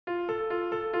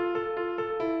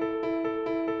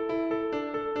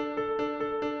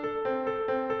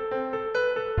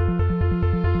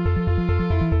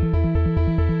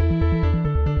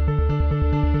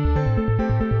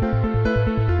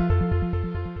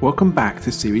Welcome back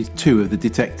to Series 2 of The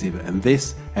Detective and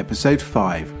this, Episode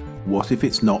 5, What If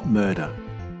It's Not Murder?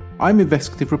 I'm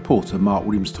investigative reporter Mark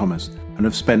Williams-Thomas and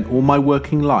have spent all my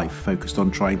working life focused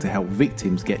on trying to help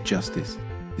victims get justice.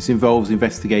 This involves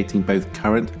investigating both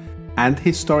current and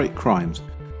historic crimes,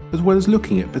 as well as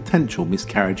looking at potential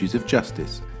miscarriages of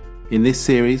justice. In this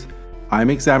series, I am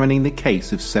examining the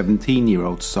case of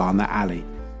 17-year-old Sana Ali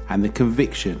and the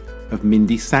conviction of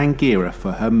Mindy Sanghera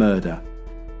for her murder.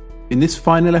 In this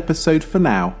final episode for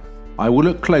now, I will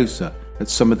look closer at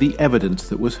some of the evidence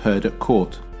that was heard at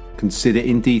court, consider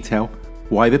in detail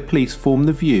why the police formed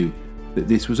the view that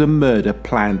this was a murder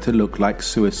planned to look like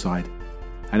suicide,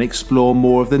 and explore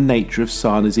more of the nature of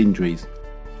Sana's injuries.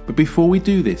 But before we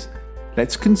do this,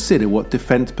 let's consider what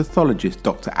defence pathologist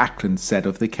Dr. Ackland said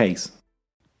of the case.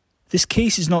 This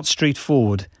case is not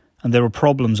straightforward, and there are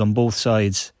problems on both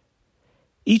sides.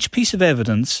 Each piece of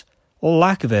evidence, or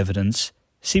lack of evidence,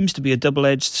 seems to be a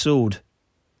double-edged sword.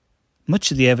 Much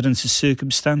of the evidence is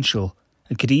circumstantial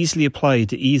and could easily apply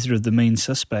to either of the main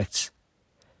suspects.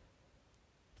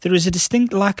 There is a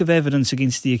distinct lack of evidence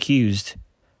against the accused.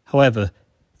 However,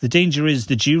 the danger is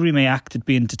the jury may act at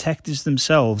being detectives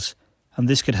themselves, and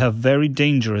this could have very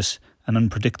dangerous and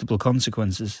unpredictable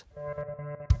consequences.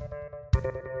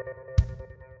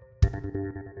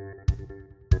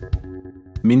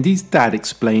 Mindy's dad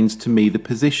explains to me the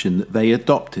position that they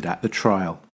adopted at the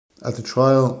trial. At the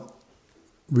trial,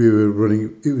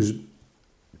 it was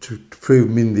to prove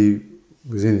Mindy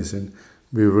was innocent,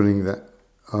 we were running that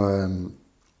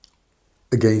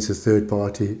against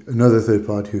another third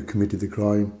party who committed the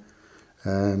crime.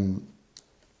 And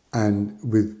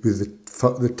with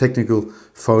the technical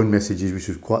phone messages, which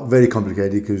was very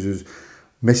complicated because there was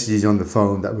messages on the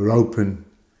phone that were open,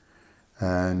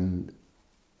 and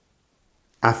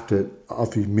after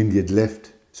Mindy had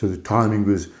left, so the timing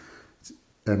was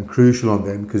crucial on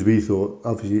them, because we thought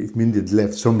obviously if Mindy had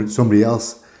left, somebody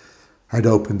else had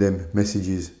opened them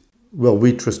messages. Well,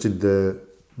 we trusted the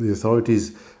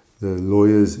authorities, the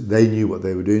lawyers. They knew what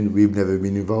they were doing. We've never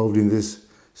been involved in this,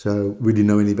 so we didn't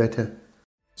know any better.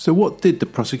 So what did the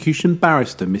prosecution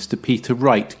barrister, Mr. Peter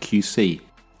Wright, QC,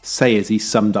 say as he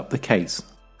summed up the case?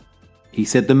 He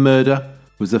said the murder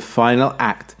was the final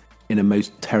act in a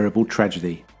most terrible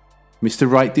tragedy.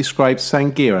 Mr. Wright described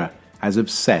Sanghera as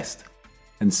obsessed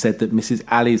and said that Mrs.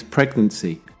 Ali's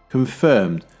pregnancy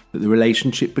confirmed that the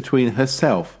relationship between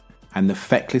herself and the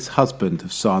feckless husband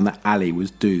of Sana Ali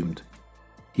was doomed.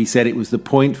 He said it was the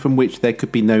point from which there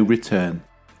could be no return,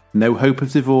 no hope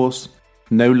of divorce,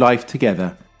 no life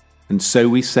together, and so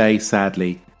we say,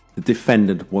 sadly, the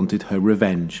defendant wanted her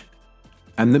revenge,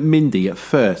 and that Mindy at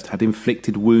first had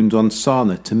inflicted wounds on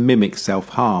Sana to mimic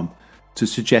self-harm, to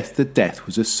suggest that death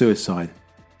was a suicide,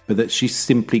 but that she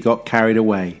simply got carried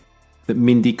away, that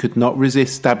Mindy could not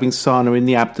resist stabbing Sana in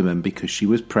the abdomen because she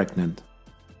was pregnant.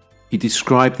 He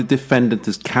described the defendant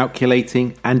as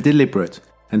calculating and deliberate,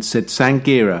 and said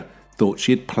Sanghera thought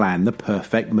she had planned the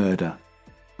perfect murder.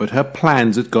 But her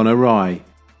plans had gone awry,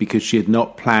 because she had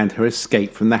not planned her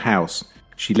escape from the house.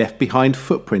 She left behind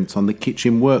footprints on the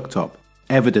kitchen worktop,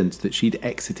 evidence that she'd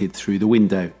exited through the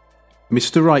window.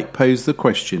 Mr. Wright posed the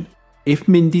question, if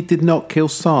Mindy did not kill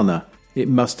Sana, it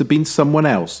must have been someone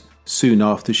else soon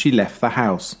after she left the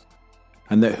house,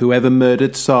 and that whoever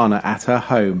murdered Sana at her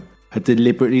home had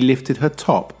deliberately lifted her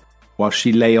top while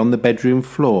she lay on the bedroom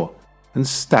floor and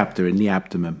stabbed her in the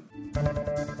abdomen.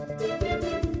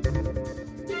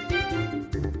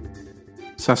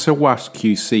 Sasawas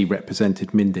QC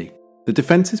represented Mindy. The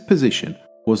defence's position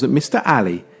was that Mr.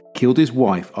 Ali killed his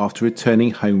wife after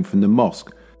returning home from the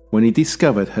mosque when he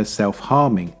discovered her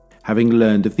self-harming, having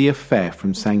learned of the affair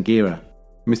from Sanghera.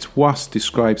 Ms. Was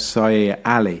describes Saya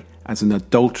Ali as an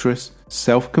adulterous,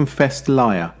 self-confessed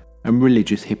liar and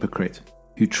religious hypocrite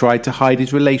who tried to hide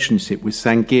his relationship with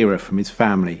Sanghera from his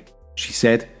family. She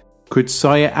said, could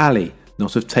Saya Ali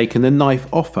not have taken the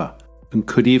knife off her, and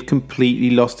could he have completely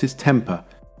lost his temper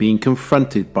being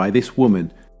confronted by this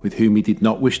woman with whom he did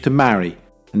not wish to marry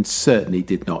and certainly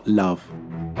did not love?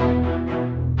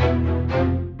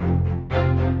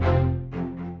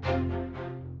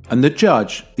 And the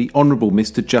judge, the Honourable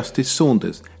Mr. Justice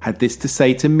Saunders, had this to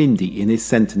say to Mindy in his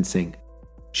sentencing.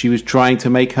 She was trying to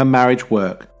make her marriage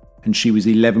work, and she was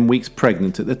 11 weeks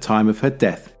pregnant at the time of her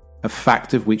death, a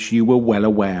fact of which you were well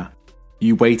aware.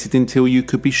 You waited until you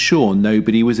could be sure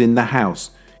nobody was in the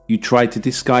house. You tried to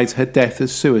disguise her death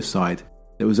as suicide.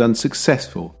 That was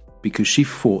unsuccessful because she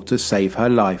fought to save her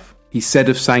life. He said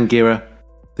of Sanghera,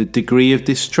 the degree of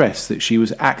distress that she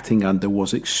was acting under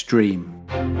was extreme.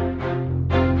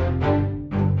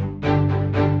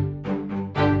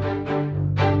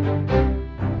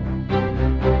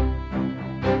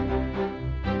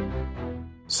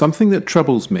 Something that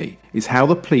troubles me is how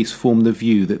the police formed the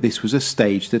view that this was a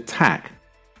staged attack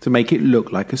to make it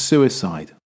look like a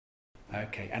suicide.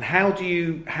 Okay, and how do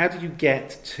you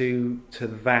get to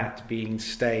that being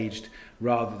staged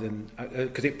rather than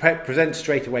because it presents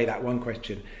straight away that one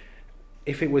question: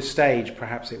 if it was staged,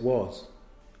 perhaps it was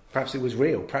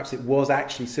real, perhaps it was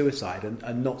actually suicide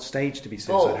and not staged to be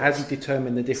suicide. How do you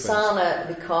determine the difference? Sana,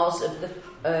 because of the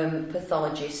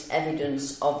pathologist's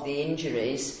evidence of the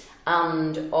injuries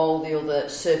and all the other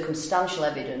circumstantial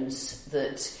evidence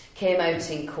that came out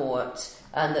in court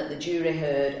and that the jury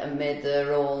heard and made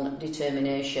their own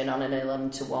determination on an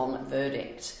 11-1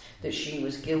 verdict that she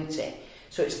was guilty.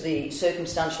 So it's the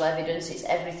circumstantial evidence, it's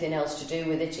everything else to do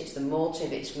with it, it's the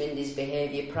motive, it's Mindy's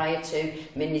behaviour prior to,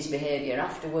 Mindy's behaviour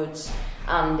afterwards,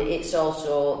 and it's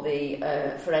also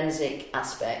the forensic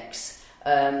aspects,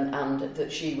 and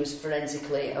that she was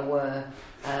forensically aware,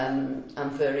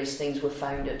 and various things were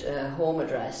found at her home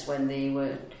address when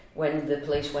the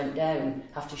police went down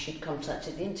after she'd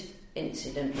contacted the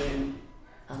incident room,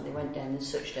 and they went down and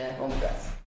searched her home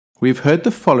address. We've heard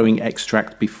the following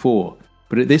extract before,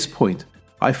 but at this point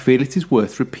I feel it is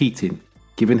worth repeating,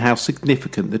 given how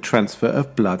significant the transfer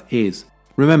of blood is.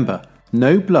 Remember,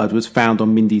 no blood was found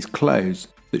on Mindy's clothes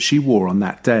that she wore on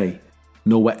that day,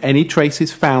 nor were any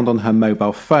traces found on her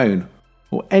mobile phone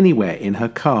or anywhere in her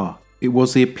car. It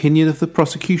was the opinion of the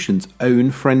prosecution's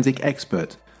own forensic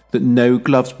expert that no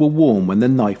gloves were worn when the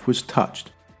knife was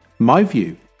touched. My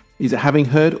view is that, having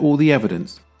heard all the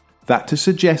evidence, that to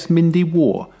suggest Mindy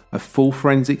wore a full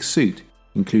forensic suit,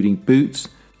 including boots,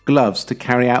 gloves to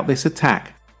carry out this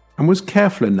attack, and was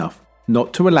careful enough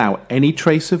not to allow any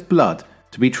trace of blood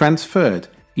to be transferred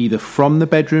either from the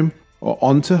bedroom or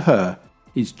onto her,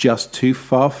 is just too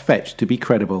far-fetched to be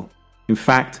credible. In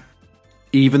fact,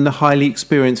 even the highly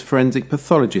experienced forensic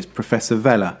pathologist Professor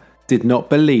Vella did not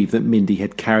believe that Mindy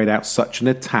had carried out such an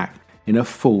attack in a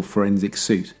full forensic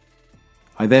suit.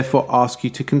 I therefore ask you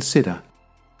to consider,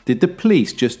 did the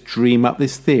police just dream up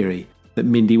this theory that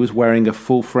Mindy was wearing a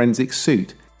full forensic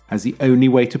suit as the only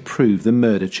way to prove the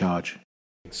murder charge?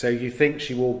 So you think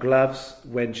she wore gloves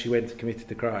when she went to commit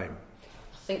the crime?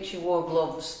 I think she wore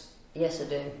gloves. Yes, I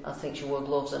do. I think she wore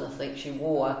gloves, and I think she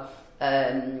wore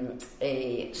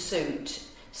a suit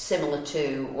similar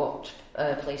to what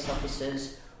police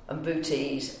officers and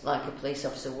booties like a police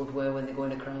officer would wear when they go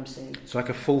in a crime scene. So like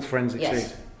a full forensic yes.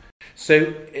 suit?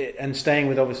 So, and staying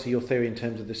with obviously your theory in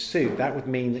terms of the suit, that would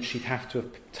mean that she'd have to have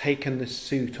taken the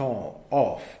suit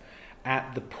off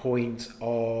at the point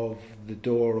of the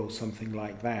door or something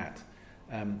like that.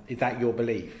 Is that your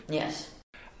belief? Yes.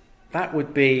 That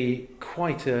would be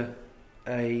quite a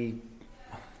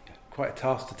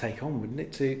task to take on, wouldn't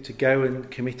it? To go and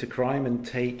commit a crime and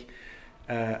take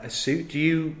a suit. Do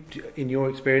you, in your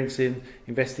experience in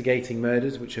investigating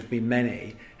murders, which have been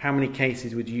many, how many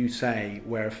cases would you say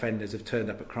where offenders have turned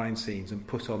up at crime scenes and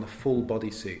put on a full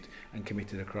bodysuit and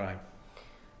committed a crime?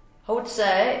 I would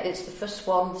say it's the first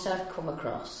one that I've come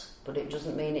across, but it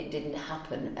doesn't mean it didn't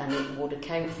happen, and it would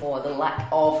account for the lack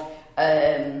of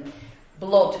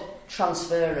blood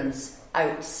transference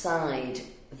outside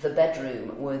the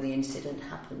bedroom where the incident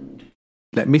happened.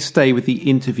 Let me stay with the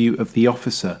interview of the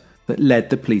officer that led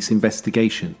the police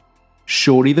investigation.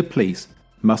 Surely the police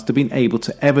must have been able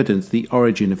to evidence the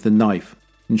origin of the knife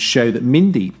and show that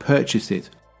Mindy purchased it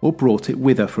or brought it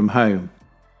with her from home.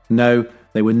 No,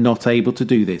 they were not able to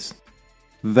do this.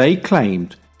 They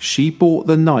claimed she bought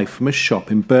the knife from a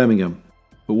shop in Birmingham,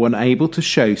 but were unable to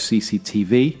show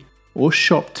CCTV or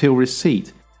shop till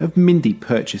receipt of Mindy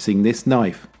purchasing this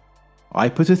knife. I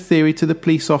put a theory to the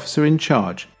police officer in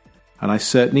charge, and I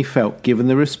certainly felt, given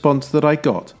the response that I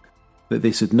got, that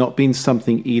this had not been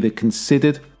something either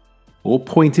considered or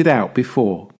pointed out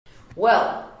before.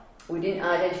 Well, we didn't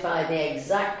identify the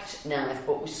exact knife,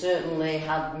 but we certainly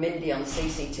had Mindy on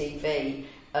CCTV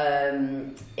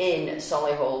in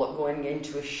Solihull going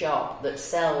into a shop that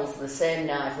sells the same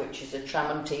knife, which is a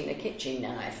Tramontina kitchen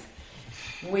knife.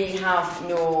 We have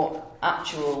no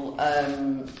actual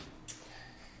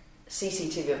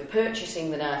CCTV of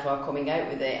purchasing the knife or coming out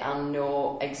with it, and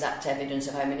no exact evidence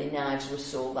of how many knives were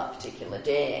sold that particular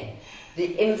day. The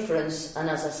inference, and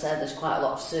as I said, there's quite a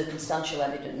lot of circumstantial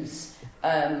evidence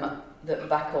that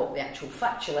back up the actual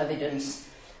factual evidence,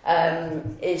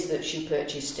 is that she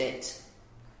purchased it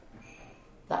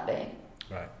that day.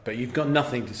 Right, but you've got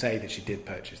nothing to say that she did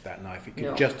purchase that knife. It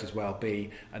could just as well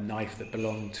be a knife that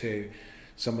belonged to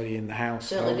somebody in the house.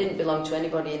 Certainly didn't belong to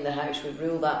anybody in the house. We've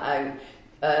ruled that out.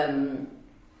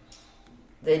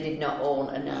 They did not own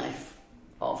a knife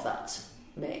of that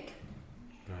make.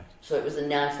 Right. So it was a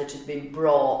knife that had been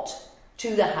brought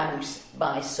to the house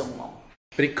by someone.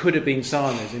 But it could have been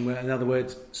Sana's. In other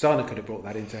words, Sana could have brought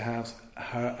that into house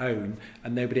her own,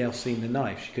 and nobody else seen the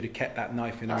knife. She could have kept that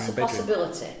knife in her own bedroom. That's a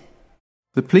possibility.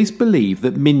 The police believe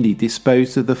that Mindy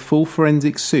disposed of the full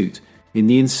forensic suit in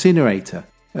the incinerator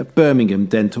at Birmingham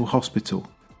Dental Hospital.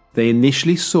 They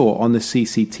initially saw on the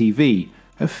CCTV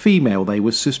a female they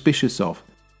were suspicious of,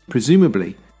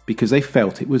 presumably because they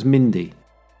felt it was Mindy.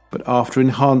 But after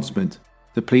enhancement,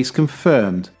 the police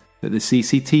confirmed that the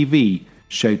CCTV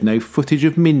showed no footage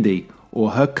of Mindy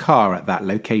or her car at that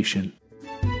location.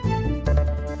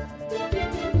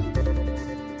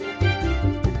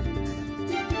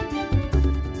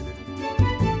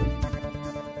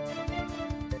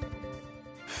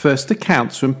 First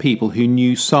accounts from people who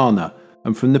knew Sana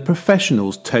and from the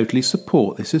professionals totally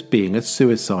support this as being a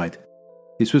suicide.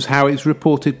 This was how it was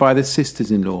reported by the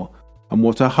sisters-in-law and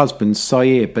what her husband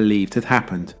Sayer believed had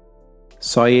happened.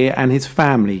 Sayer and his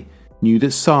family knew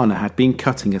that Sana had been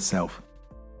cutting herself.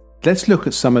 Let's look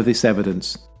at some of this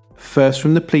evidence, first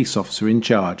from the police officer in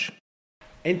charge.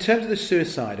 In terms of the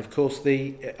suicide, of course,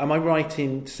 am I right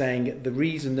in saying the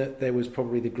reason that there was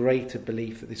probably the greater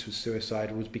belief that this was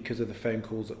suicide was because of the phone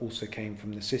calls that also came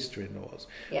from the sister-in-laws,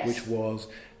 yes. Which was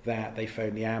that they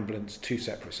phoned the ambulance, two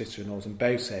separate sister-in-laws, and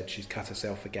both said she's cut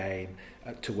herself again,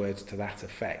 words to that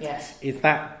effect. Yes. Is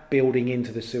that building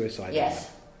into the suicide?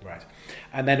 Yes. Right.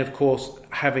 And then, of course,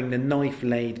 having the knife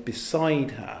laid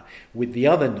beside her with the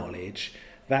other knowledge,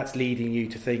 that's leading you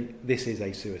to think this is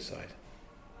a suicide.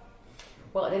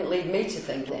 Well, it didn't lead me to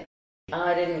think it.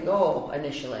 I didn't go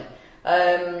initially.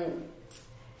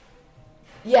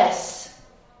 Yes,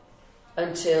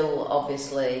 until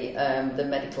obviously the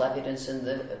medical evidence and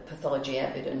the pathology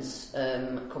evidence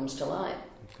comes to light.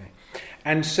 Okay.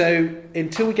 And so,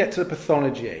 until we get to the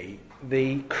pathology,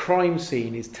 the crime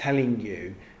scene is telling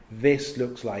you this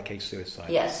looks like a suicide.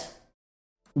 Yes.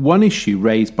 One issue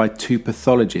raised by two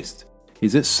pathologists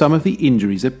is that some of the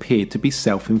injuries appeared to be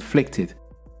self-inflicted.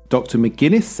 Dr.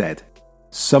 McGuinness said,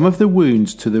 some of the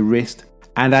wounds to the wrist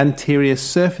and anterior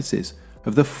surfaces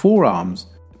of the forearms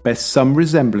bear some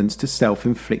resemblance to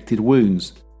self-inflicted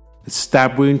wounds. The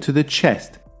stab wound to the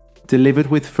chest, delivered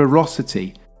with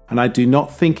ferocity, and I do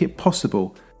not think it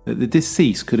possible that the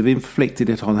deceased could have inflicted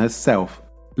it on herself.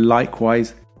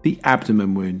 Likewise, the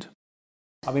abdomen wound.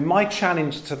 I mean, my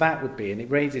challenge to that would be, and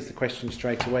it raises the question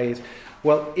straight away, is,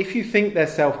 well, if you think they're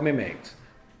self-mimicked,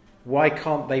 why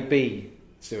can't they be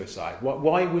suicide?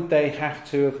 Why would they have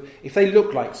to have... If they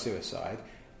look like suicide,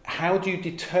 how do you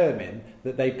determine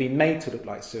that they've been made to look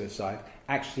like suicide,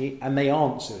 actually, and they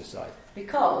aren't suicide?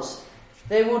 Because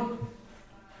they would...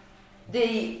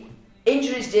 The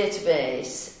injuries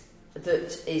database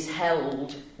that is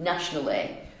held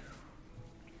nationally,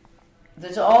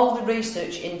 there's all the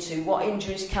research into what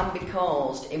injuries can be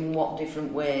caused in what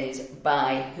different ways,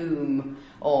 by whom,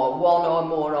 or one or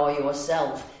more, or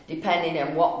yourself, depending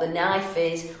on what the knife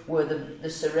is, where the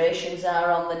serrations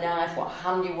are on the knife, what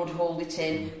hand you would hold it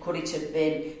in, could it have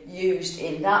been used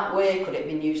in that way, could it have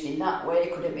been used in that way,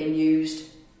 could it have been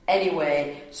used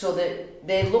anyway, so that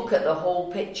they look at the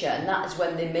whole picture, and that is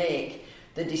when they make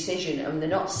the decision. And they're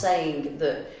not saying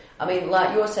that, I mean,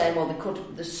 like you're saying, well,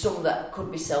 there's some that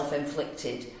could be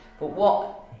self-inflicted, but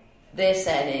what they're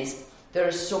saying is there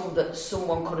are some that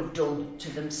someone could have done to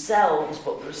themselves,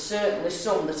 but there are certainly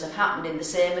some that have happened in the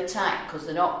same attack, because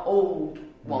they're not old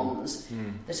ones,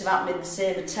 that have happened in the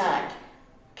same attack,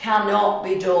 cannot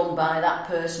be done by that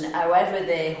person, however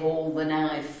they hold the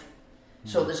knife.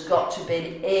 So there's got to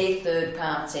be a third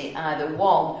party, either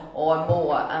one or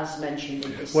more, as mentioned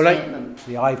in this statement.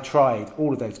 Actually, I've tried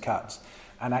all of those cuts,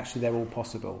 and actually they're all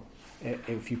possible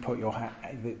if you put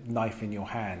the knife in your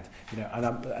hand. You know,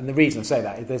 and the reason I say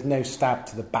that is there's no stab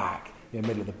to the back, in the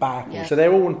middle of the back. Yeah. So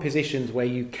they're all in positions where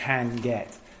you can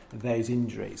get those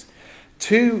injuries.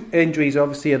 Two injuries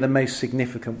obviously are the most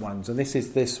significant ones, and this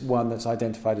is this one that's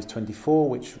identified as 24,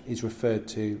 which is referred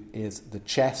to as the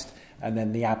chest, and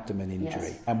then the abdomen injury,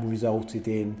 yes, and resulted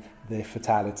in the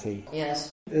fatality.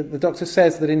 Yes. The doctor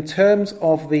says that in terms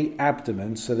of the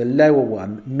abdomen, so the lower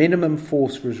one, minimum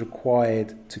force was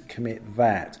required to commit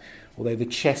that, although the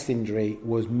chest injury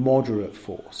was moderate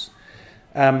force.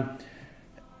 What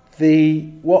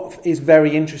is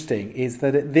very interesting is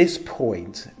that at this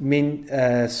point,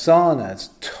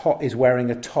 Sana's top is wearing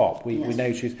a top. We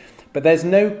know she's, but there's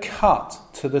no cut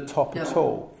to the top at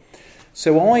all.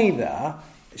 So either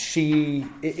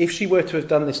if she were to have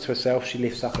done this to herself, she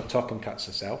lifts up her top and cuts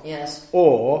herself. Yes.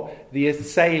 Or the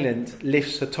assailant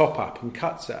lifts her top up and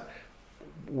cuts her.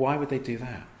 Why would they do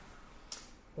that?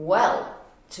 Well,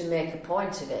 to make a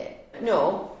point of it.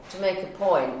 No, to make a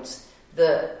point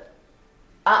that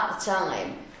at the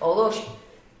time, although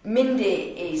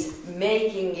Mindy is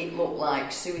making it look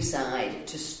like suicide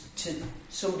to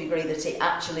some degree that it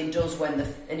actually does when the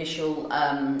initial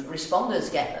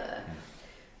responders get there.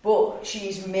 But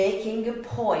she's making a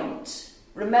point.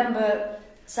 Remember,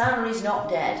 Sana is not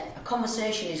dead. A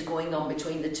conversation is going on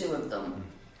between the two of them.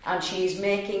 And she is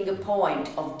making a point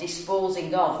of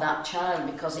disposing of that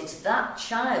child, because it's that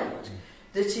child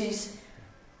that is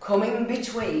coming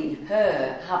between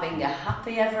her having a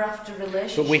happy ever after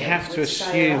relationship. But we have to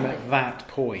assume Sayari. at that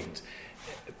point,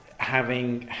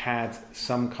 having had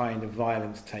some kind of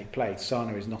violence take place,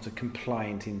 Sana is not a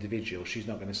compliant individual. She's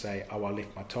not going to say, oh, I'll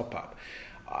lift my top up.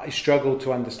 I struggle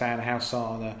to understand how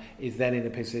Sana is then in a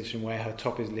position where her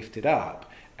top is lifted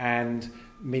up and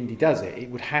Mindy does it. It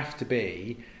would have to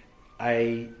be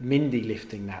a Mindy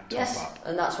lifting that top Yes, up.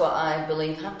 and that's what I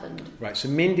believe happened. Right, so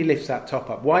Mindy lifts that top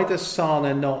up. Why does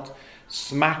Sana not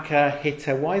smack her, hit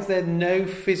her? Why is there no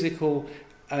physical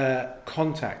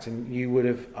contact? And you would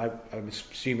have, I'm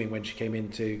assuming when she came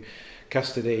into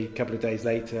custody a couple of days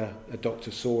later, a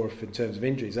doctor saw her in terms of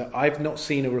injuries. I've not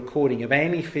seen a recording of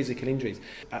any physical injuries.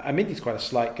 Mindy's quite a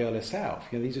slight girl herself.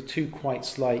 You know, these are two quite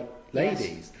slight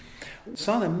ladies. Yes.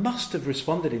 Sana must have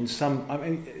responded in some... I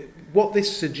mean, what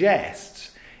this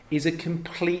suggests is a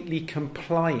completely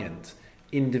compliant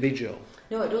individual.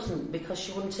 No, it doesn't, because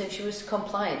she wouldn't, if she was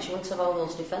compliant, she wouldn't have all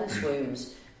those defence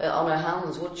wounds on her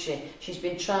hands, would she? She's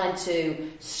been trying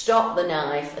to stop the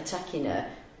knife attacking her,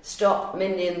 stop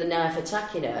Mindy and the knife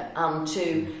attacking her, and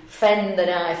to fend the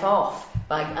knife off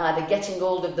by either getting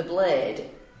hold of the blade,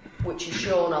 which is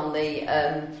shown on the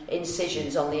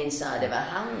incisions on the inside of her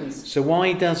hands. So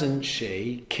why doesn't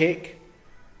she kick,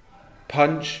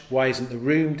 punch? Why isn't the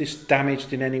room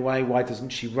damaged in any way? Why doesn't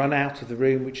she run out of the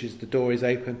room, which is the door is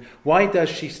open? Why does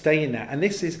she stay in that? And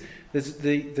this is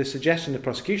the suggestion of the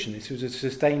prosecution. This was a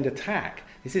sustained attack.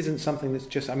 This isn't something that's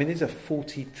just... I mean, these are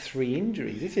 43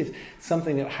 injuries. This is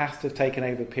something that has to have taken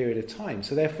over a period of time.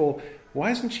 So therefore, why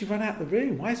hasn't she run out the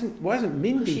room? Why isn't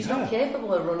Mindy? She's not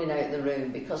capable of running out the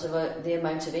room because of the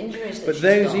amount of injuries that But she's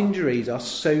those got. injuries are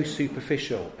so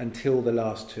superficial until the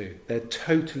last two. They're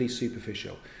totally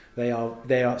superficial. They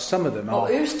are. Some of them are.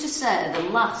 But who's to say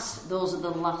those are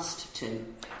the last two?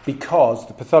 Because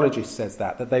the pathologist says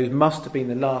that those must have been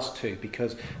the last two,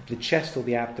 because the chest or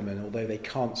the abdomen, although they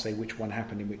can't say which one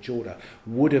happened in which order,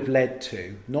 would have led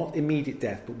to, not immediate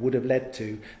death, but would have led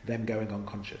to them going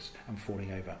unconscious and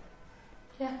falling over.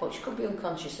 Yeah, but she could be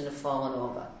unconscious and have fallen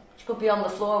over. She could be on the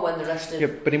floor when the rest of... Yeah,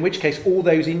 but in which case all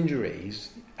those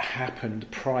injuries happened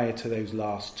prior to those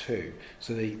last two.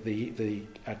 So the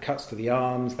cuts to the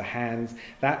arms, the hands,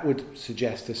 that would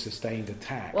suggest a sustained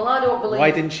attack. Well, I don't believe... Why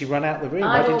didn't she run out the room?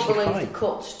 I Why didn't don't she believe fight? the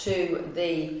cuts to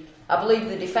the... I believe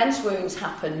the defence wounds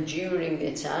happened during the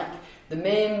attack. The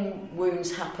main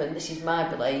wounds happened, this is my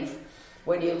belief,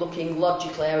 when you're looking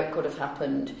logically how it could have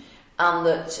happened, and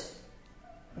that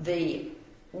the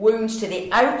wounds to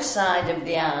the outside of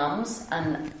the arms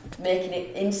and making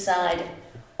it inside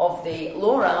of the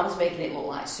lower arms, making it look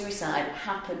like suicide,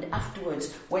 happened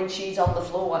afterwards when she's on the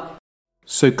floor.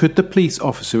 So could the police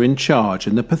officer in charge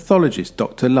and the pathologist,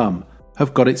 Dr. Lum,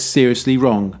 have got it seriously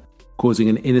wrong, causing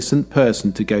an innocent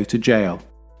person to go to jail?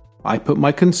 I put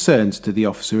my concerns to the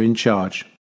officer in charge.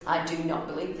 I do not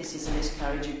believe this is a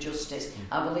miscarriage of justice.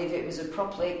 I believe it was a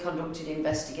properly conducted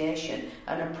investigation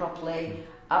and a properly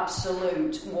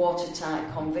absolute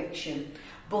watertight conviction.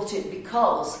 But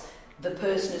because the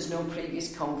person has no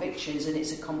previous convictions and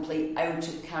it's a complete out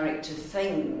of character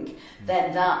thing,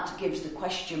 then that gives the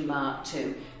question mark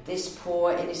to this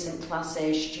poor innocent Class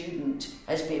A student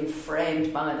has been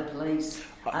framed by the police,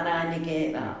 and I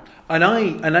negate that.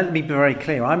 And let me be very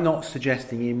clear, I'm not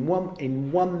suggesting in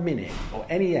one minute or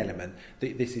any element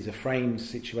that this is a framed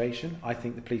situation. I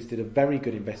think the police did a very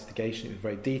good investigation. It was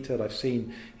very detailed. I've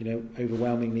seen,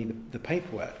 overwhelmingly the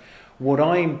paperwork. What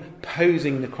I'm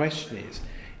posing the question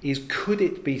is could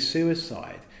it be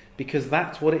suicide? Because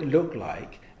that's what it looked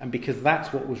like, and because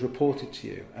that's what was reported to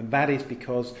you, and that is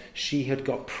because she had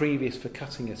got previous for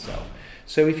cutting herself.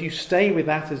 So if you stay with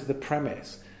that as the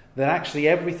premise, that actually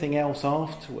everything else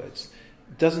afterwards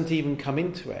doesn't even come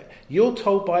into it. You're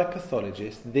told by a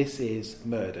pathologist this is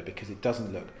murder because it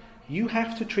doesn't look. You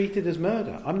have to treat it as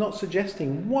murder. I'm not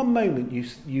suggesting one moment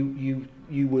you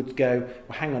would go,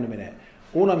 well, hang on a minute.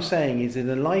 All I'm saying is, in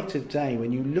the light of day,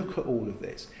 when you look at all of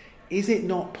this, is it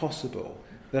not possible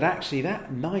that actually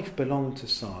that knife belonged to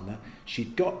Sana,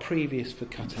 she'd got previous for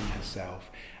cutting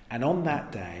herself, and on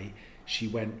that day she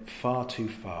went far too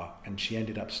far and she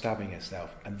ended up stabbing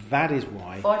herself, and that is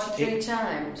why... 43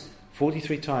 times?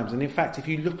 43 times. And in fact, if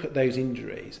you look at those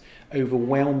injuries,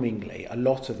 overwhelmingly, a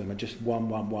lot of them are just 1,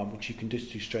 which you can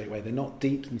just do straight away. They're not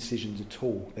deep incisions at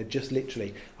all. They're just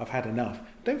literally, I've had enough.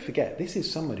 Don't forget, this is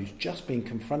someone who's just been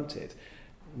confronted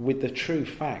with the true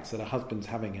facts that her husband's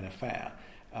having an affair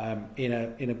in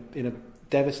a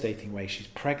devastating way. She's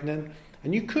pregnant.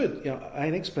 And you could,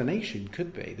 an explanation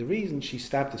could be, the reason she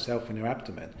stabbed herself in her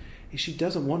abdomen is she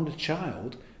doesn't want a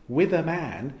child with a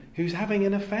man who's having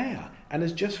an affair and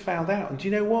has just found out. And do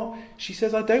you know what? She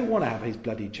says, I don't want to have his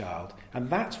bloody child. And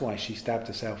that's why she stabbed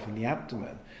herself in the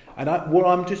abdomen. And what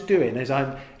I'm just doing is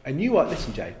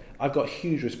listen, Jade, I've got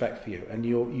huge respect for you. And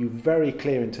you're very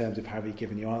clear in terms of how you've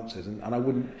given your answers. And I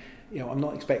wouldn't, I'm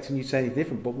not expecting you to say anything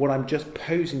different. But what I'm just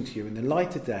posing to you in the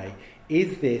light of day,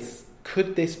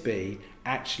 could this be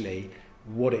actually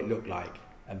what it looked like?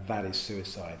 And that is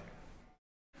suicide.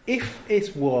 If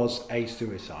it was a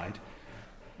suicide,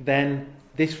 then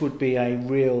this would be a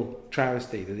real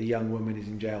travesty that the young woman is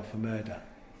in jail for murder.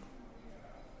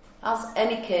 As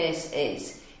any case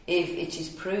is, if it is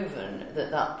proven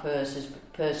that person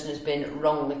has been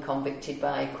wrongly convicted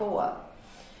by a court,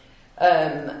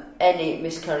 any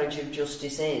miscarriage of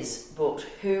justice is. But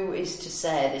who is to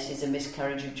say this is a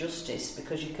miscarriage of justice?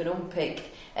 Because you can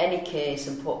unpick any case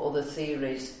and put other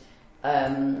theories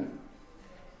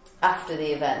after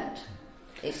the event.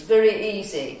 It's very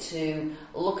easy to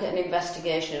look at an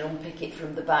investigation and unpick it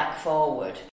from the back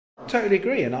forward. Totally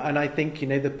agree, and I think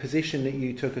the position that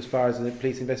you took as far as the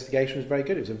police investigation was very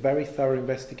good. It was a very thorough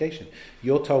investigation.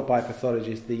 You're told by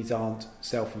pathologists these aren't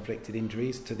self-inflicted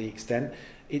injuries to the extent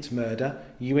it's murder.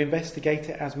 You investigate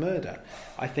it as murder.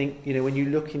 I think when you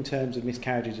look in terms of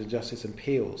miscarriages of justice and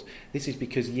appeals, this is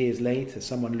because years later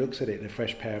someone looks at it in a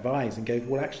fresh pair of eyes and goes,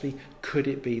 well, actually, could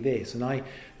it be this? And the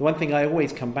one thing I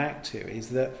always come back to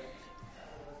is that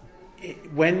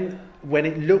when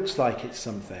it looks like it's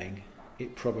something,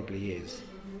 it probably is.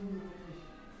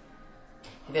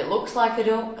 If it looks like a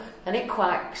duck and it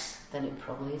quacks, then it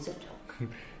probably is a duck.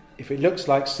 If it looks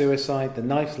like suicide, the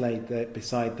knife's laid there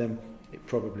beside them, it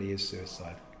probably is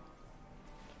suicide.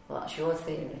 Well, that's your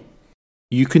theory.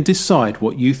 You can decide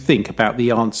what you think about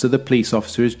the answer the police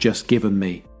officer has just given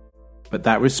me, but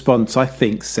that response, I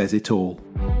think, says it all.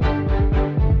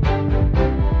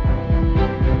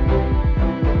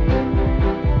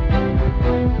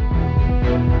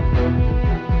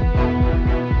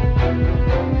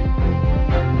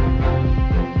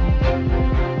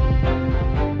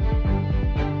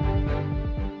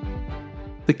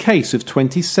 The case of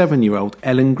 27-year-old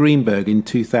Ellen Greenberg in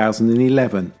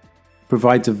 2011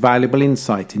 provides a valuable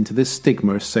insight into the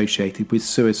stigma associated with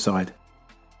suicide.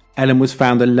 Ellen was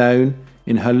found alone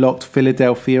in her locked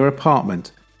Philadelphia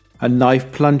apartment, a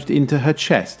knife plunged into her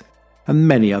chest, and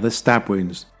many other stab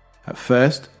wounds. At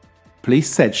first, police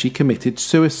said she committed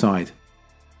suicide.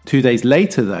 2 days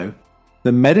later, though,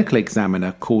 the medical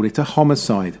examiner called it a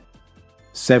homicide.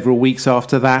 Several weeks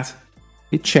after that,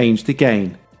 it changed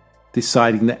again,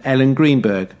 deciding that Ellen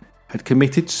Greenberg had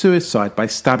committed suicide by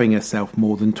stabbing herself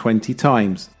more than 20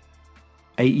 times.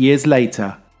 8 years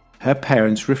later, her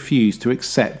parents refused to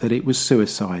accept that it was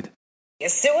suicide.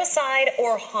 Suicide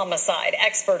or homicide?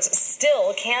 Experts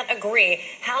still can't agree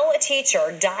how a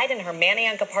teacher died in her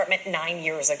Manayunk apartment 9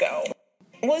 years ago.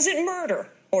 Was it murder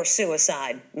or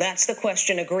suicide? That's the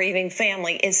question a grieving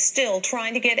family is still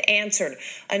trying to get answered.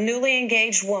 A newly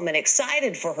engaged woman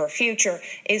excited for her future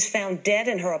is found dead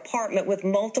in her apartment with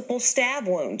multiple stab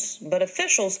wounds, but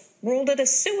officials ruled it a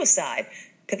suicide.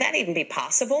 Could that even be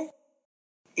possible?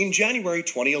 In January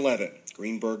 2011,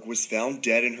 Greenberg was found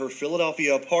dead in her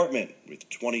Philadelphia apartment with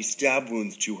 20 stab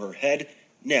wounds to her head,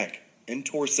 neck, and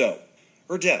torso.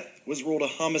 Her death was ruled a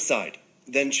homicide,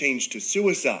 then changed to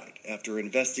suicide after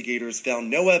investigators found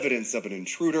no evidence of an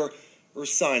intruder or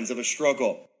signs of a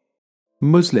struggle.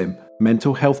 Muslim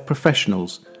mental health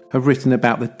professionals have written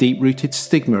about the deep-rooted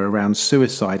stigma around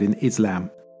suicide in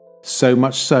Islam, so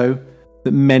much so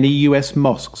that many US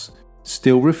mosques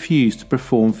still refuse to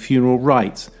perform funeral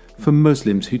rites for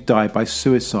Muslims who die by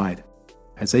suicide,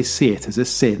 as they see it as a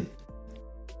sin.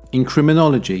 In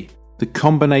criminology, the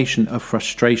combination of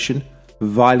frustration,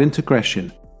 violent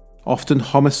aggression, often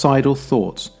homicidal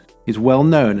thoughts, is well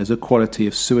known as a quality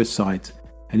of suicide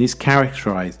and is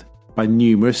characterized by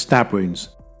numerous stab wounds.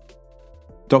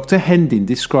 Dr. Hendin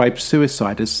describes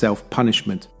suicide as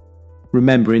self-punishment.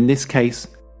 Remember, in this case,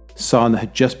 Sana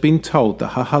had just been told that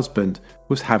her husband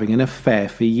was having an affair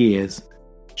for years.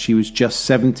 She was just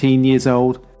 17 years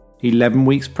old, 11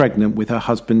 weeks pregnant with her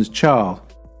husband's child,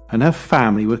 and her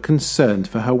family were concerned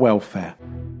for her welfare.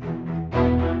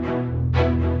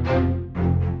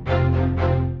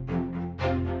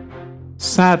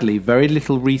 Sadly, very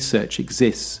little research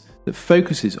exists that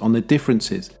focuses on the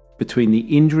differences between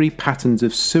the injury patterns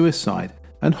of suicide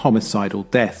and homicidal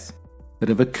deaths that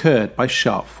have occurred by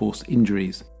sharp force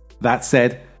injuries. That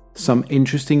said, some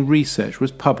interesting research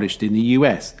was published in the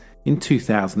US in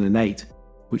 2008,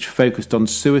 which focused on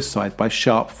suicide by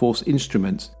sharp force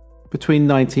instruments between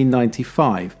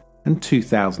 1995 and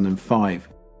 2005.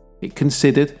 It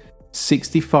considered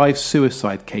 65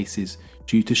 suicide cases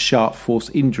due to sharp force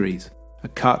injuries, a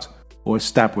cut or a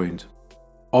stab wound.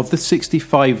 Of the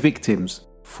 65 victims,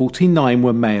 49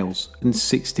 were males and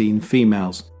 16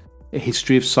 females. A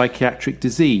history of psychiatric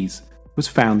disease was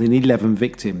found in 11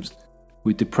 victims,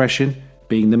 with depression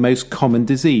being the most common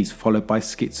disease, followed by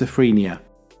schizophrenia.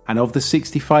 And of the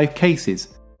 65 cases,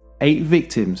 8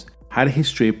 victims had a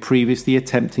history of previously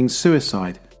attempting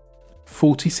suicide.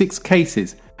 46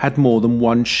 cases had more than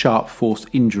one sharp force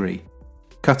injury.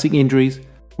 Cutting injuries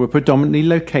were predominantly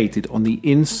located on the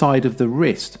inside of the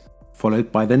wrist, followed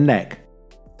by the neck.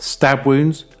 Stab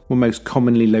wounds were most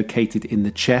commonly located in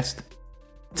the chest.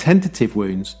 Tentative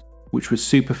wounds, which were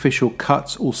superficial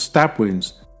cuts or stab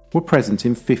wounds, were present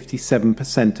in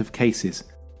 57% of cases,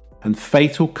 and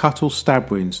fatal cut or stab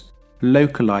wounds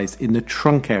localized in the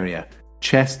trunk area,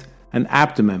 chest and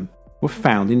abdomen were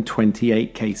found in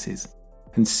 28 cases,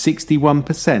 and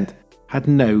 61% had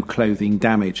no clothing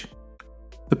damage.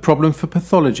 The problem for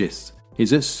pathologists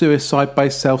is that suicide by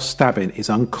self-stabbing is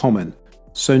uncommon,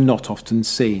 so not often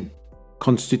seen,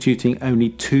 constituting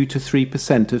only 2 to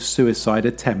 3% of suicide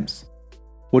attempts.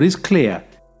 What is clear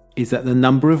is that the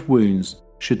number of wounds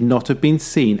should not have been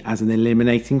seen as an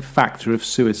eliminating factor of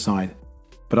suicide,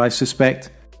 but I suspect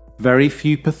very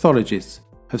few pathologists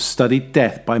have studied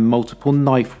death by multiple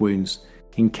knife wounds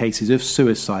in cases of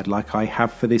suicide like I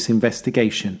have for this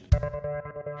investigation.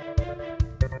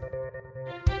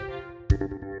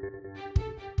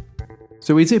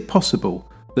 So is it possible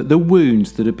that the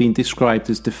wounds that have been described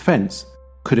as defence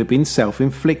could have been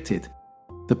self-inflicted?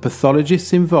 The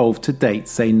pathologists involved to date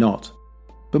say not,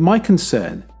 but my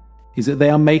concern is that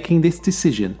they are making this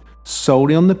decision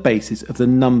solely on the basis of the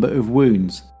number of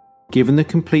wounds, given the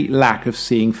complete lack of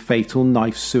seeing fatal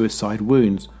knife suicide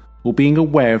wounds or being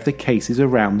aware of the cases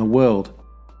around the world,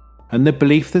 and the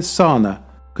belief that Sana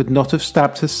could not have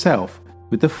stabbed herself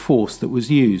with the force that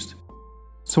was used.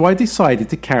 So I decided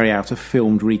to carry out a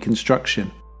filmed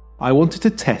reconstruction. I wanted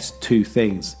to test 2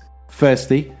 things.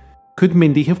 Firstly, could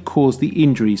Mindy have caused the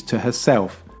injuries to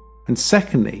herself? And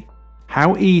secondly,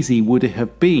 how easy would it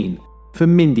have been for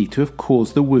Mindy to have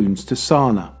caused the wounds to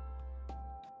Sana?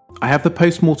 I have the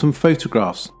post-mortem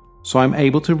photographs, so I'm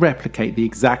able to replicate the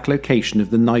exact location of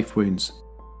the knife wounds.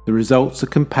 The results are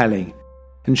compelling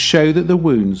and show that the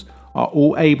wounds are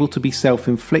all able to be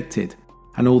self-inflicted,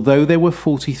 and although there were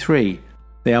 43,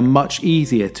 they are much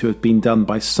easier to have been done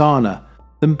by Sana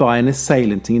than by an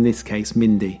assailant, in this case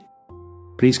Mindy.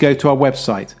 Please go to our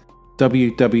website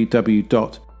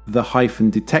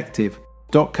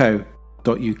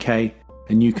www.the-detective.co.uk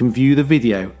and you can view the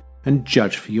video and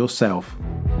judge for yourself.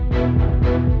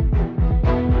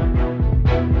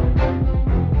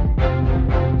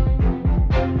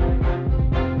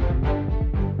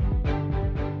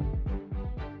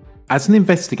 As an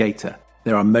investigator,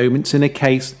 there are moments in a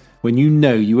case when you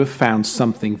know you have found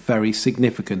something very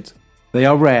significant. They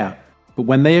are rare, but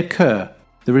when they occur,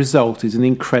 the result is an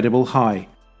incredible high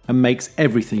and makes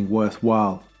everything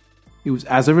worthwhile. It was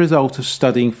as a result of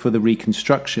studying for the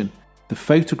reconstruction, the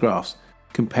photographs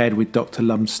compared with Dr.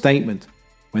 Lum's statement,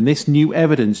 when this new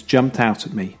evidence jumped out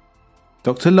at me.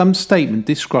 Dr. Lum's statement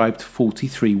described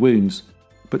 43 wounds,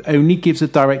 but only gives a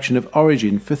direction of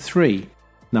origin for 3,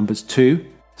 numbers 2,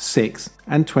 6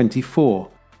 and 24,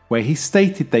 where he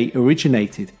stated they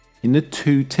originated in the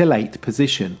 2 till 8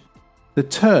 position. The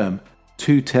term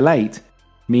 2 till 8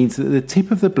 means that the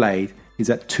tip of the blade is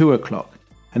at 2 o'clock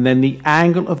and then the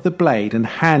angle of the blade and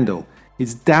handle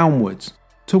is downwards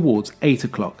towards 8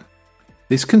 o'clock.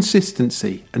 This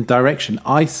consistency and direction,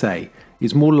 I say,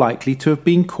 is more likely to have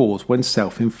been caused when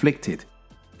self-inflicted,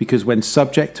 because when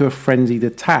subject to a frenzied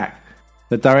attack,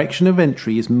 the direction of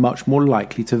entry is much more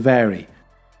likely to vary.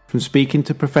 From speaking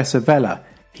to Professor Vella,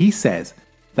 he says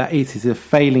that it is a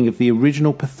failing of the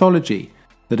original pathology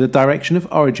that a direction of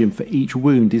origin for each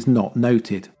wound is not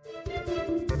noted.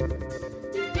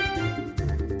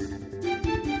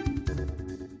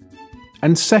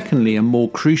 And secondly, and more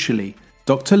crucially,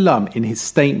 Dr. Lum in his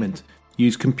statement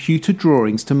used computer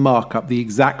drawings to mark up the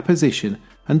exact position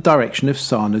and direction of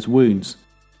Sana's wounds.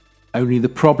 Only the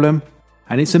problem,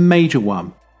 and it's a major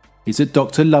one, is that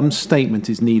Dr. Lum's statement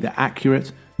is neither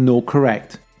accurate nor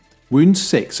correct. Wound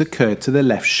 6 occurred to the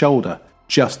left shoulder,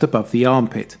 just above the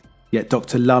armpit. Yet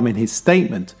Dr. Lum in his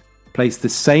statement placed the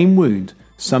same wound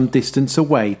some distance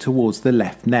away towards the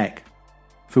left neck.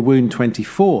 For wound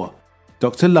 24,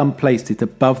 Dr. Lum placed it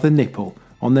above the nipple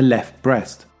on the left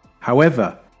breast.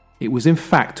 However, it was in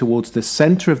fact towards the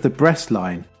centre of the breast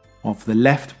line of the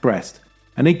left breast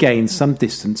and again some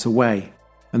distance away.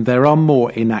 And there are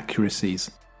more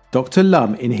inaccuracies. Dr.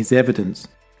 Lum in his evidence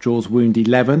draws wound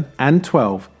 11 and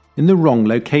 12 in the wrong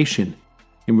location.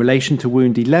 In relation to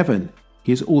wound 11,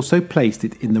 he has also placed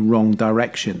it in the wrong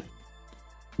direction.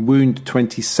 Wound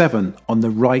 27 on the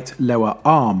right lower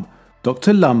arm,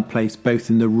 Dr. Lum placed both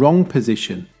in the wrong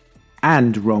position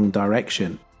and wrong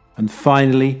direction. And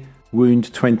finally,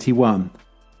 wound 21.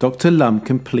 Dr. Lum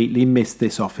completely missed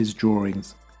this off his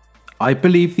drawings. I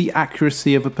believe the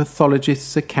accuracy of a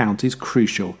pathologist's account is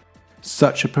crucial.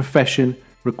 Such a profession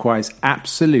requires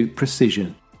absolute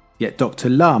precision. Yet Dr.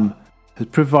 Lum has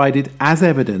provided as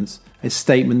evidence a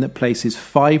statement that places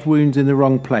 5 wounds in the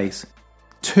wrong place,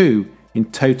 2 in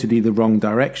totally the wrong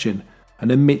direction,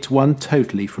 and omits one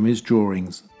totally from his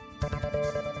drawings.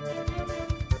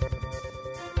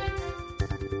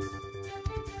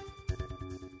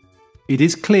 It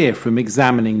is clear from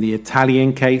examining the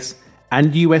Italian case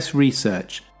and US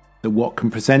research that what can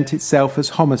present itself as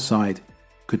homicide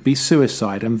could be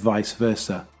suicide and vice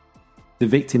versa. The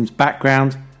victim's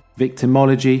background,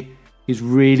 victimology, is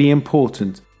really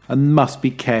important and must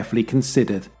be carefully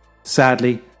considered.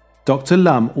 Sadly, Dr.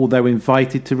 Lum, although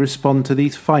invited to respond to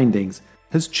these findings,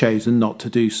 has chosen not to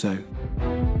do so.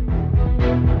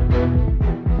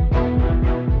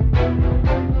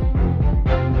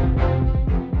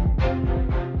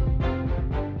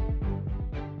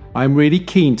 I am really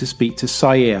keen to speak to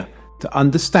Sayer to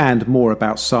understand more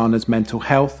about Sana's mental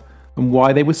health and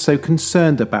why they were so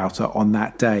concerned about her on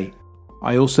that day.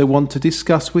 I also want to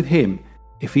discuss with him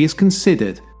if he has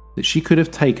considered that she could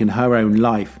have taken her own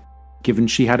life, given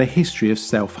she had a history of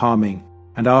self-harming,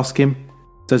 and ask him,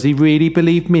 does he really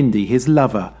believe Mindy, his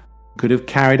lover, could have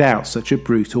carried out such a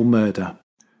brutal murder?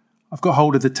 I've got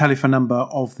hold of the telephone number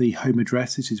of the home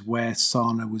address. This is where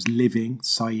Sana was living,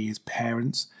 Sayer's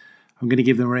parents. I'm going to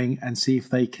give them a ring and see if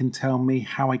they can tell me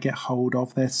how I get hold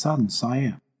of their son,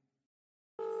 Sayer.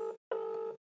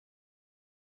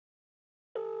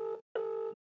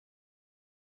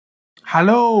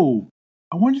 Hello.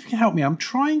 I wonder if you can help me. I'm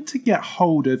trying to get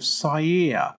hold of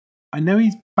Sayer. I know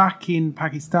he's back in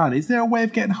Pakistan. Is there a way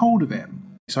of getting hold of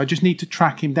him? So I just need to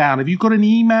track him down. Have you got an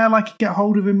email I could get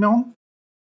hold of him on?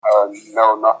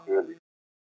 No, not really.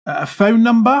 A phone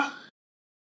number?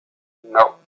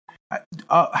 No.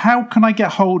 How can I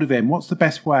get hold of him? What's the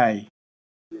best way?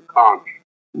 You can't.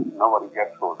 Nobody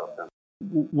gets hold of him.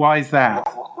 Why is that?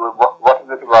 What is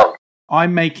it about?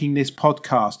 I'm making this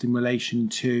podcast in relation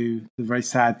to the very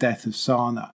sad death of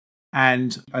Sana,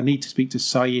 and I need to speak to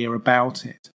Sayer about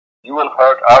it. You will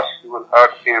hurt us, you will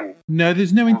hurt him. No,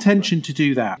 there's no intention to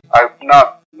do that. I will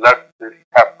not let this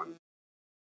happen.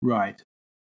 Right.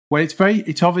 Well,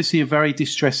 it's obviously a very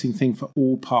distressing thing for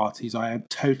all parties. I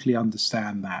totally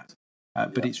understand that.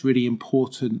 But it's really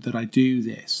important that I do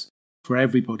this for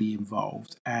everybody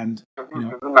involved. And It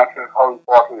doesn't matter how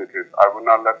important it is. I will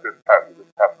not let this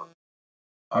happen.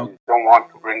 I don't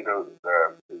want to bring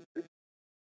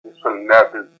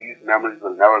these memories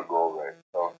will never go away.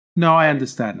 So no, I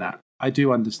understand that. I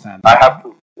do understand that. I have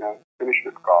to finish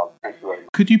this call. Thank you very much.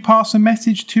 Could you pass a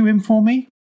message to him for me?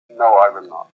 No, I will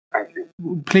not. Thank you.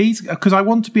 Please, because I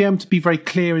want to be able to be very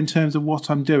clear in terms of what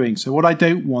I'm doing. So what I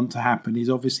don't want to happen is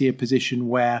obviously a position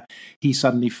where he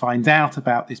suddenly finds out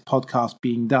about this podcast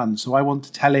being done. So I want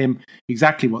to tell him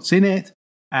exactly what's in it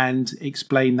and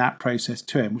explain that process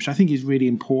to him, which I think is really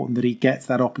important that he gets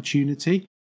that opportunity.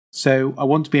 So I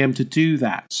want to be able to do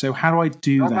that. So how do I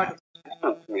do that?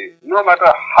 No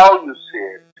matter how you say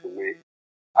it to me,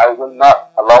 I will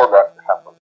not allow that to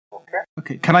happen.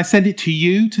 Okay? Can I send it to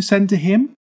you to send to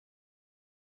him?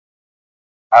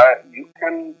 You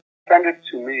can send it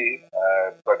to me,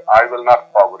 but I will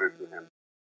not forward it to him.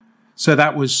 So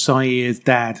that was Sayer's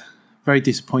dad. Very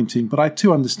disappointing, but I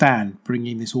too understand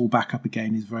bringing this all back up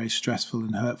again is very stressful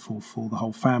and hurtful for the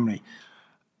whole family.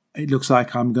 It looks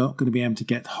like I'm not going to be able to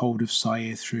get hold of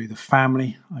Sayer through the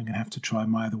family. I'm going to have to try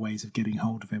my other ways of getting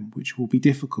hold of him, which will be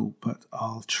difficult, but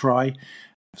I'll try.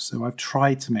 So I've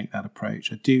tried to make that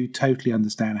approach. I do totally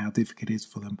understand how difficult it is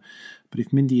for them. But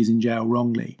if Mindy is in jail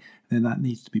wrongly, then that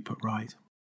needs to be put right.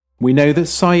 We know that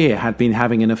Sayer had been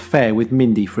having an affair with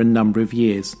Mindy for a number of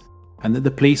years, and that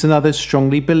the police and others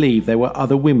strongly believe there were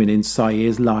other women in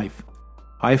Sayer's life.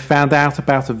 I have found out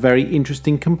about a very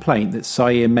interesting complaint that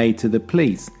Sayer made to the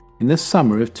police in the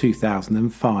summer of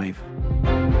 2005.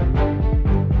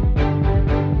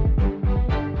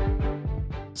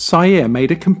 Sayer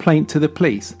made a complaint to the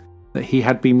police that he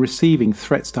had been receiving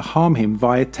threats to harm him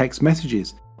via text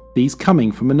messages, these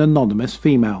coming from an anonymous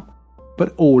female.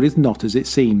 But all is not as it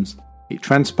seems. It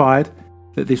transpired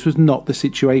that this was not the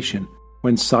situation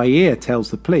when Sayer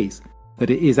tells the police that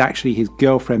it is actually his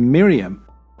girlfriend Miriam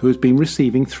who has been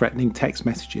receiving threatening text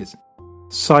messages.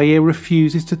 Sayer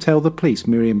refuses to tell the police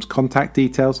Miriam's contact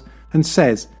details and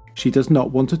says she does not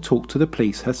want to talk to the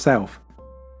police herself.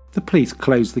 The police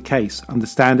closed the case,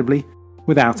 understandably,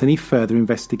 without any further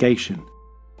investigation.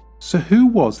 So who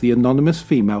was the anonymous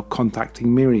female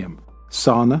contacting Miriam?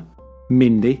 Sana?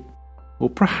 Mindy? Or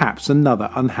perhaps another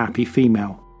unhappy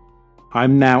female? I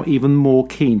am now even more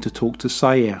keen to talk to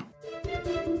Sayer.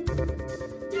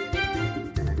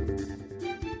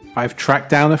 I've tracked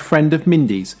down a friend of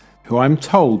Mindy's who I'm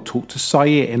told talked to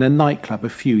Sayer in a nightclub a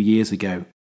few years ago.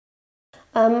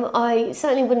 I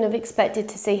certainly wouldn't have expected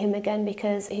to see him again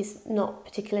because he's not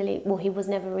particularly, well, he was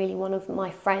never really one of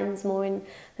my friends, more in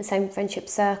the same friendship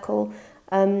circle,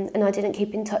 and I didn't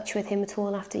keep in touch with him at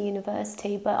all after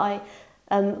university, but I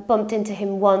bumped into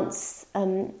him once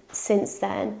since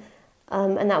then,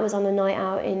 and that was on a night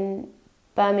out in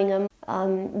Birmingham,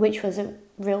 which was a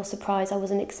real surprise. I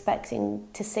wasn't expecting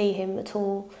to see him at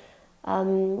all,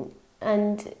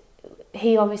 and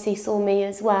he obviously saw me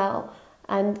as well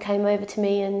and came over to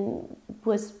me and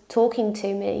was talking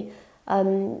to me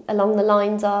along the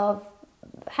lines of,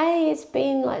 hey, it's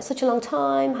been like such a long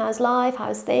time, how's life,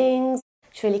 how's things?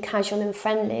 It's really casual and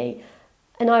friendly.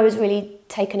 And I was really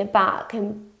taken aback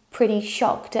and pretty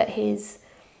shocked at his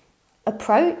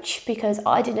approach because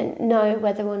I didn't know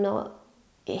whether or not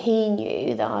he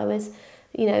knew that I was,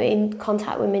 in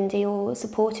contact with Mindy or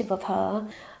supportive of her.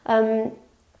 And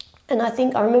I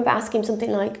think I remember asking him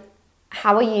something like,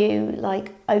 how are you,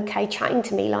 okay chatting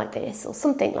to me like this, or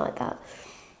something like that.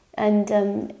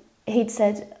 And he'd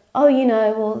said,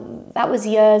 well, that was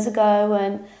years ago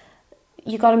and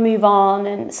you got to move on,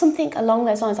 and something along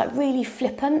those lines, really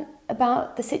flippant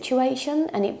about the situation.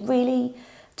 And it really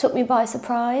took me by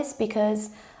surprise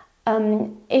because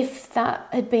if that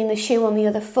had been the shoe on the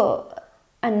other foot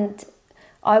and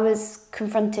I was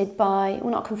confronted by,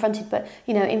 well, not confronted, but,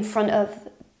 in front of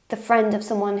the friend of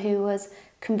someone who was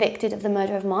convicted of the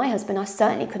murder of my husband, I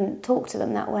certainly couldn't talk to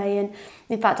them that way. And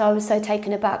in fact, I was so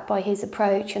taken aback by his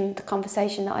approach and the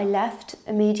conversation that I left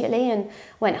immediately and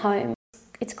went home.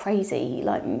 It's crazy.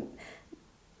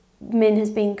 Min has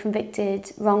been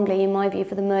convicted wrongly, in my view,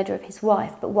 for the murder of his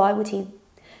wife, but why would he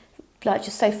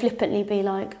just so flippantly be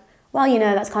like, well,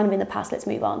 that's kind of in the past, let's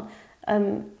move on.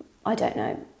 I don't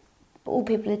know. All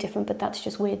people are different, but that's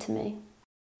just weird to me.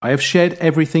 I have shared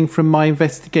everything from my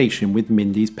investigation with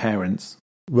Mindy's parents.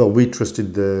 Well, we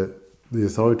trusted the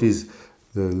authorities,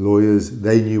 the lawyers.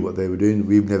 They knew what they were doing.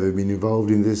 We've never been involved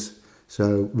in this,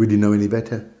 so we didn't know any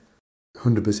better.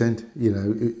 100%.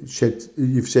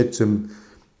 You've shed some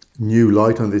new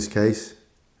light on this case,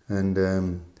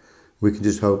 and we can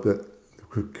just hope that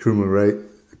the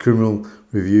criminal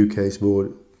review case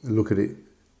board look at it,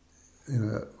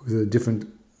 with a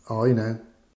different eye now.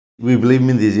 We believe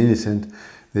Mindy is innocent.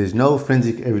 There's no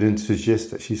forensic evidence to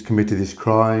suggest that she's committed this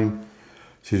crime.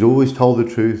 She's always told the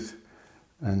truth,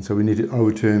 and so we need to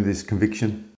overturn this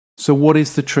conviction. So what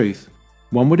is the truth?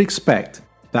 One would expect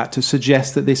that to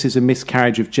suggest that this is a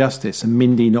miscarriage of justice and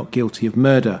Mindy not guilty of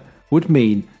murder would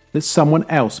mean that someone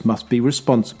else must be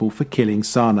responsible for killing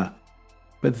Sana.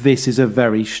 But this is a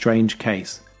very strange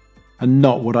case, and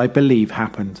not what I believe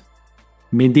happened.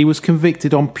 Mindy was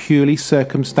convicted on purely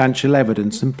circumstantial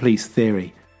evidence and police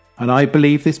theory, and I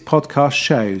believe this podcast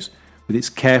shows, with its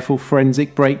careful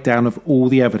forensic breakdown of all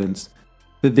the evidence,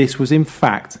 that this was in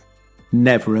fact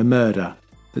never a murder,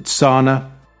 that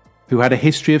Sana, who had a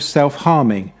history of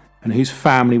self-harming and whose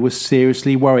family was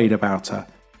seriously worried about her,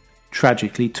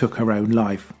 tragically took her own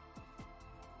life.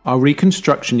 Our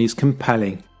reconstruction is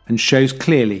compelling and shows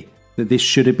clearly that this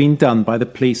should have been done by the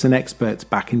police and experts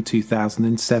back in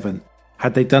 2007.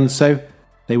 Had they done so,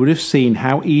 they would have seen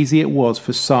how easy it was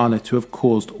for Sana to have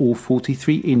caused all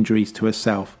 43 injuries to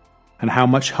herself, and how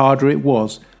much harder it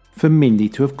was for Mindy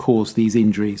to have caused these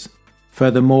injuries.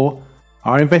 Furthermore,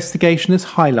 our investigation has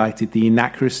highlighted the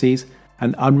inaccuracies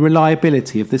and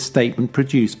unreliability of the statement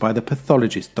produced by the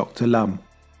pathologist Dr. Lum.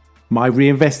 My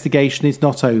reinvestigation is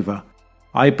not over.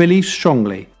 I believe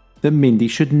strongly that Mindy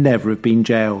should never have been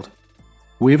jailed.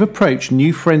 We have approached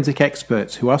new forensic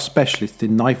experts who are specialists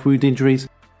in knife wound injuries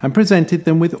and presented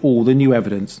them with all the new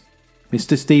evidence.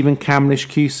 Mr. Stephen Camlish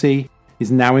QC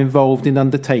is now involved in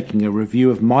undertaking a review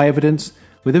of my evidence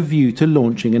with a view to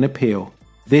launching an appeal.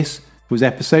 This was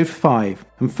episode 5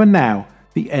 and for now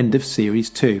the end of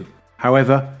series 2.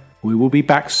 However, We will be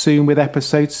back soon with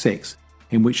episode 6,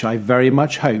 in which I very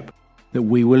much hope that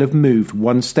we will have moved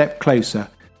one step closer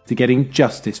to getting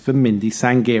justice for Mindy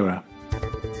Sanghera.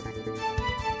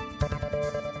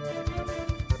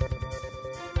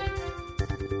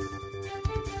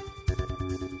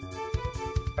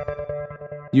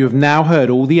 You have now heard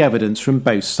all the evidence from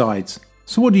both sides.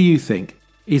 So what do you think?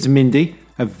 Is Mindy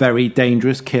a very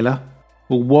dangerous killer?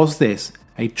 Or was this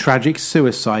a tragic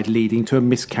suicide leading to a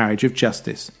miscarriage of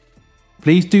justice?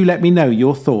 Please do let me know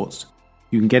your thoughts.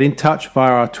 You can get in touch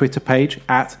via our Twitter page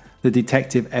at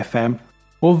TheDetectiveFM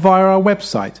or via our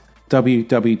website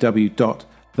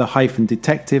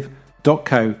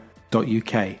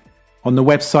www.the-detective.co.uk. On the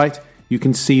website you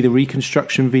can see the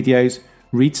reconstruction videos,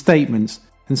 read statements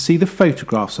and see the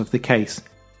photographs of the case.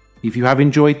 If you have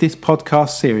enjoyed this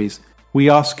podcast series, we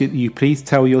ask that you please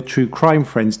tell your true crime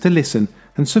friends to listen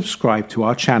and subscribe to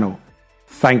our channel.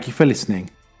 Thank you for listening.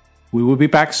 We will be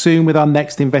back soon with our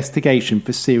next investigation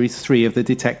for Series 3 of The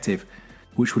Detective,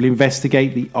 which will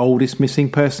investigate the oldest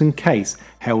missing person case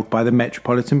held by the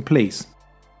Metropolitan Police.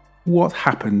 What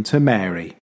happened to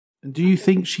Mary? Do you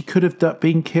think she could have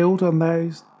been killed on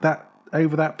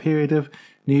over that period of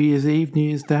New Year's Eve, New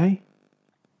Year's Day?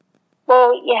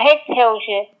 Well, your head tells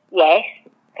you yes,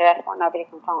 because that's why nobody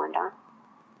can find her.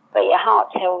 But your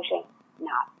heart tells you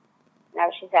no.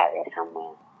 No, she's out there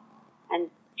somewhere. And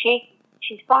she's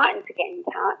frightened to get in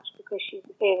touch because she's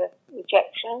in fear of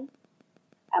rejection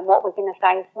and what we're going to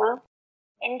say to her.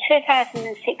 In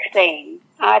 2016,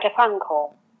 I had a phone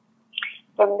call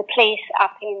from the police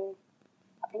up in,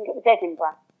 I think it was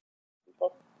Edinburgh. He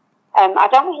said, I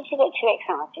don't want you to get too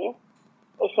excited.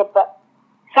 He said, but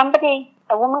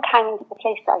a woman came into the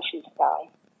police station today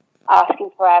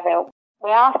asking for our help.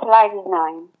 We asked the lady's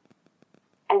name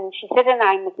and she said her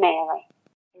name was Mary.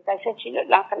 They said she looked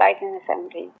like a lady in the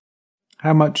 70s.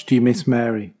 How much do you miss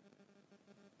Mary?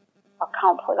 I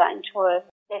can't put that into words.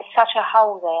 There's such a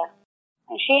hole there.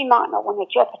 And she might not want to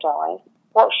jeopardise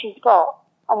what she's got.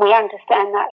 And we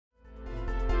understand that.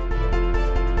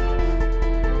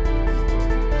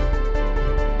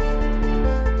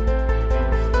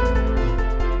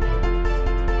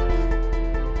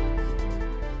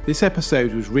 This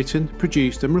episode was written,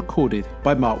 produced and recorded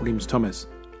by Mark Williams-Thomas,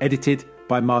 edited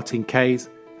by Martin Kays,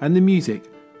 and the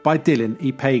music by Dylan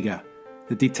E. Pager.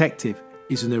 The Detective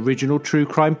is an original true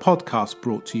crime podcast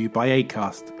brought to you by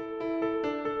Acast.